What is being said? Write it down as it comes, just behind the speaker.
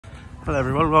Hello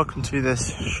everyone, welcome to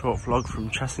this short vlog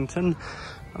from Chessington.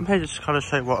 I'm here just to kind of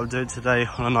show you what I'm doing today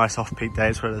on a nice off-peak day,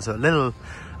 as well as a little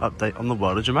update on the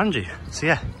World of Jumanji. So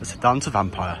yeah, let's head down to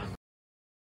Vampire.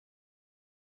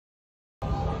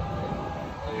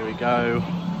 Here we go,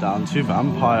 down to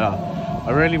Vampire. I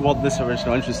really want this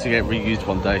original entrance to get reused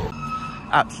one day.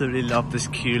 Absolutely love this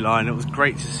queue line. It was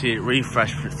great to see it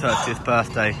refresh for its 30th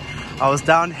birthday. I was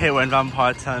down here when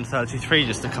Vampire turned 33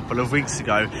 just a couple of weeks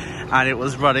ago, and it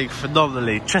was running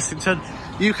phenomenally. Chessington,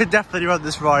 you could definitely run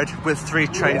this ride with 3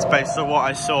 trains based on what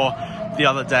I saw the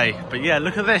other day. But yeah,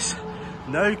 look at this.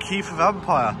 No queue for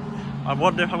Vampire. I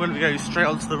wonder if I'm going to be going straight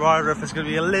onto the ride or if there's going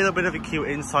to be a little bit of a queue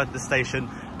inside the station.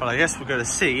 But I guess we're going to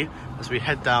see as we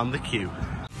head down the queue.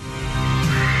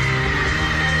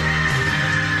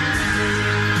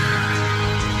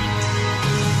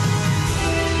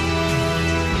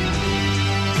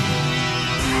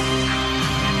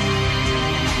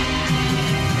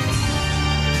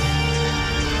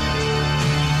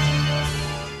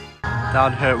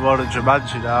 Down here at World of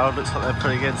Jumanji now, looks like they're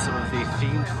putting in some of the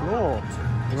themed floor.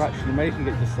 They're actually making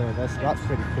it just over there, so that's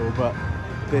pretty cool. But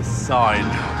this sign,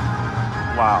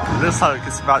 wow, it looks like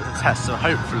it's about to test, so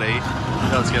hopefully we'll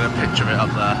be able to get a picture of it up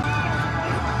there.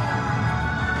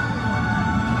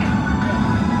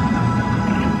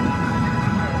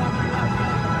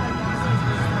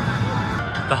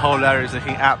 The whole area is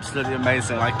looking absolutely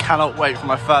amazing. I cannot wait for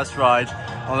my first ride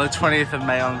on the 20th of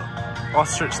May on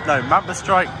Mamba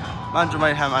Strike, Mandrill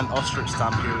Mayhem and Ostrich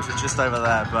Stampede, which is just over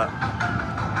there. But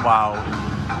wow,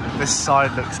 this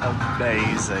side looks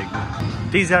amazing.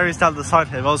 These areas down the side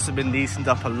here have also been neatened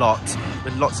up a lot,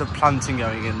 with lots of planting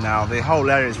going in now. The whole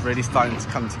area is really starting to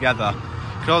come together.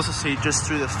 You can also see just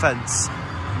through the fence,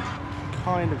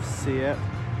 kind of see it,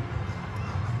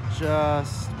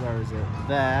 just, where is it?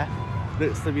 There.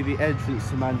 Looks to be the entrance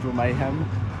to Mandrill Mayhem.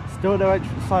 Still no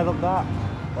entrance sign on that.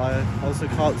 I also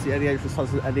can't see any entrance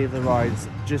signs on any of the rides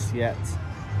just yet,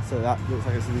 so that looks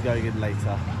like it's going to be going in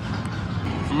later.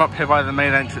 From up here by the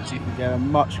main entrance you can get a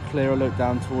much clearer look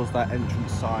down towards that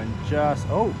entrance sign. Just,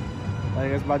 oh, there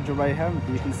goes Mandrill Mayhem.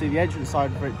 You can see the entrance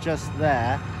sign for it just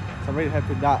there, so I'm really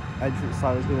hoping that entrance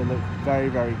sign is going to look very,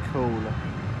 very cool.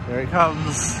 Here it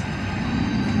comes.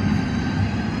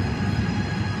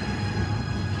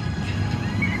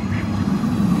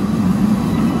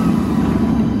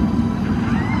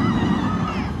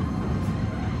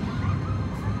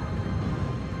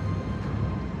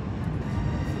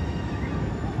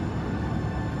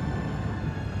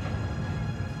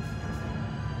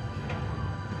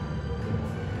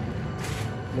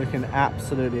 Looking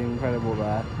absolutely incredible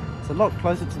there. It's a lot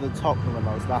closer to the top than when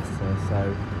I was last here,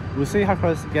 so we'll see how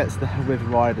close it gets there with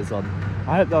riders on.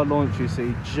 I hope they'll launch you so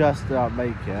you just about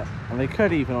make it, and they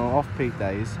could even on off-peak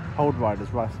days hold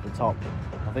riders right at the top.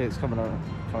 I think it's coming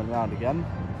around again.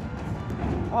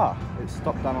 Ah, it's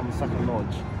stopped down on the second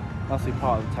launch. Must be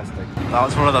part of the testing. That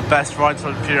was one of the best rides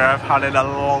on Fury I've had in a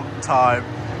long time.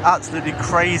 Absolutely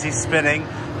crazy spinning.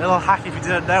 A little hack if you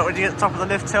didn't know, when you get to the top of the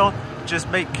lift hill, just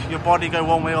make your body go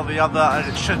one way or the other and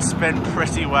it should spin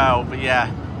pretty well. But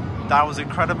yeah, that was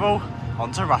incredible.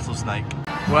 On to Rattlesnake.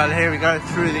 Well, here we go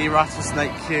through the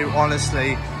Rattlesnake queue.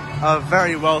 Honestly, a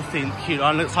very well themed queue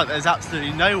line. Looks like there's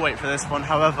absolutely no wait for this one.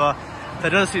 However, there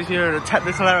does seem to be a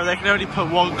technical error. They can only put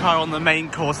one car on the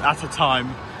main course at a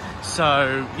time.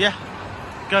 So yeah,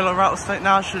 go on Rattlesnake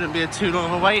now, shouldn't be too long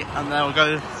of a wait, and then we'll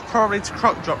go probably to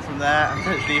Croc Drop from there, and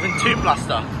potentially even to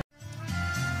Blaster.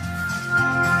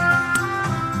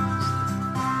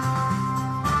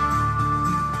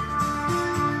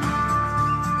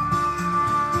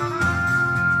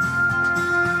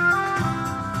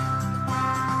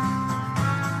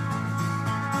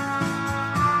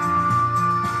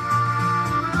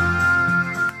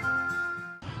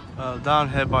 Down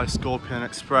here by Scorpion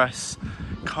Express,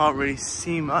 can't really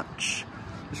see much.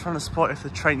 Just trying to spot if the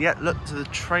train, look, the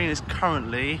train is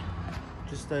currently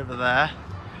just over there,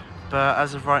 but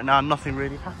as of right now nothing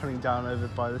really happening down over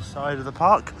by the side of the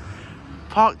park.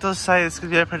 Park does say it's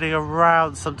going to be opening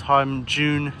around sometime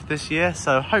June this year,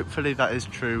 so hopefully that is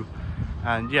true.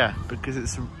 And yeah, because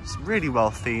it's really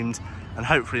well themed, and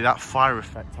hopefully that fire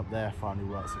effect up there finally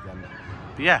works again.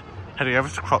 But yeah, heading over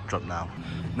to Croc Drop now.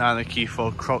 Now in the queue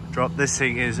for Croc Drop. This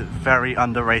thing is very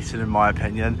underrated in my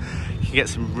opinion. You can get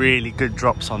some really good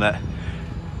drops on it.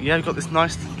 Yeah, we've got this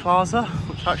nice plaza,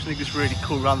 which I actually think is really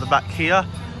cool around the back here.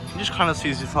 You can just kind of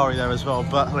see Safari there as well,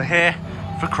 but we're here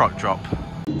for Croc Drop.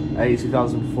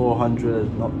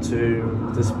 82,400, not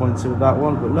too disappointed with that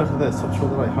one, but look at this, I'm sure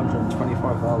they're like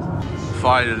 125,000.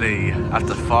 Finally,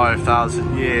 after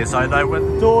 5,000 years, I know where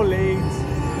the door leads,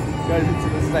 goes into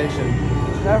the station.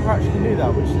 Never actually knew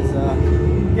that, which is,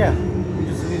 yeah,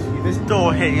 This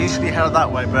door here usually headed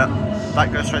that way, but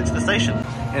that goes straight to the station.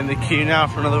 In the queue now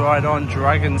for another ride on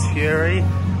Dragon's Fury.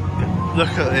 Look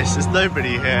at this, there's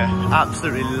nobody here.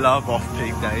 Absolutely love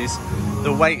off-peak days.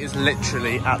 The wait is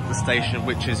literally at the station,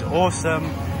 which is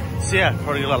awesome. So yeah,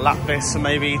 probably gonna lap this for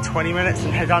maybe 20 minutes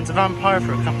and head down to Vampire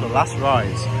for a couple of last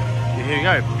rides. Here we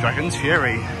go, Dragon's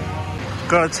Fury.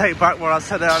 Gotta take back what I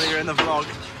said earlier in the vlog.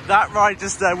 That ride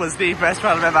just there was the best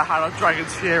ride I've ever had on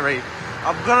Dragon's Fury.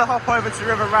 I'm gonna hop over to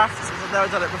River Raft, because I've never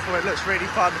done it before, it looks really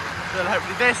fun. Then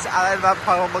hopefully this, and then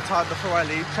Vampire one more time before I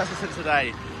leave Chessington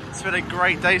today. It's been a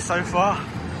great day so far.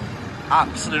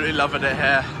 Absolutely loving it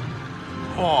here.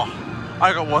 Oh,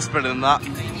 I got more spinning than that.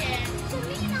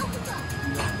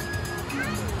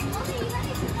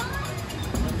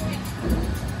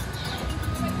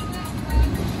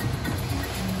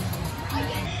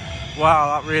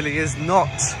 Wow, that really is not...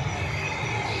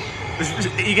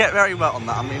 You get very wet on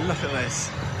that, I mean, look at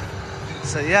this.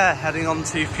 So yeah, heading on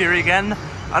to Fury again.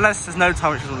 Unless there's no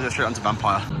time, which is going to go straight onto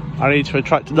Vampire. I need to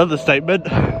retract another statement.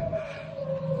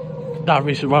 That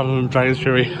recent run on Dragon's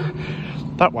Fury,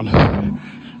 that one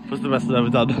was the best I've ever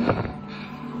done.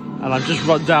 And I've just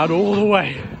run down all the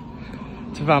way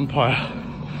to Vampire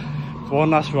for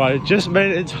one last ride. Just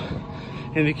made it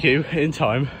in the queue in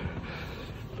time.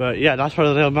 But yeah, that's part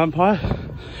of the day on Vampire.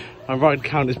 My ride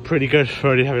count is pretty good for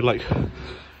already having like, I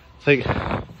think,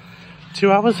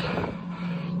 2 hours.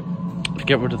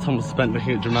 Forget what the time was spent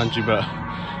looking at Jumanji, but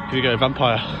here we go,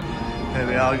 Vampire. Here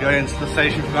we are going into the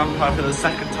station for Vampire for the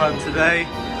second time today.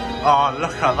 Oh,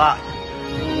 look at that.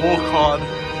 Walk on,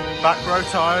 back row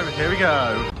time, here we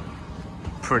go.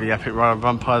 Pretty epic ride on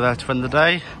Vampire there to end the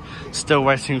day. Still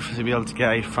waiting to be able to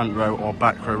get a front row or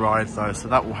back row ride though, so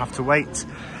that will have to wait.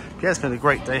 Yeah, it's been a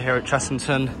great day here at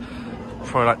Chessington.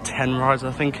 Probably like 10 rides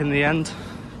I think in the end.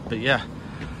 But yeah,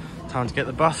 time to get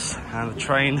the bus and the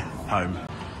train home.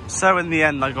 So in the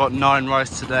end I got 9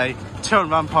 rides today. 2 on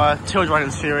Vampire, 2 on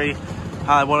Dragon's Fury,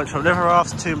 1 on River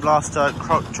Raft, Tomb Blaster,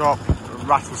 Croc Drop,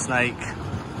 Rattlesnake.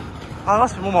 Oh, there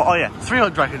must be one more. Oh yeah, 3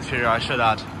 on Dragon's Fury I should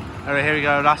add. Anyway, here we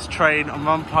go, last train on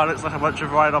Vampire. Looks like a bunch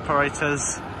of ride operators.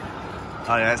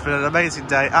 Oh yeah, it's been an amazing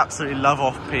day. Absolutely love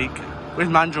off-peak. With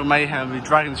Mandrill Mayhem, with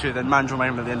Dragon's Fury, then Mandrill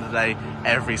Mayhem at the end of the day,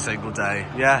 every single day.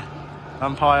 Yeah,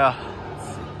 Vampire.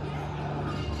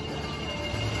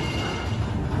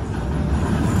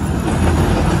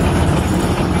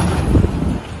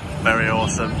 Very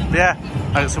awesome. Yeah,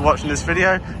 thanks for watching this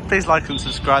video. Please like and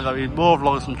subscribe. There'll be more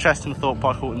vlogs from Chessington, Thorpe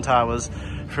Park, Alton Towers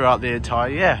throughout the entire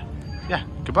year. Yeah,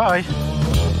 goodbye.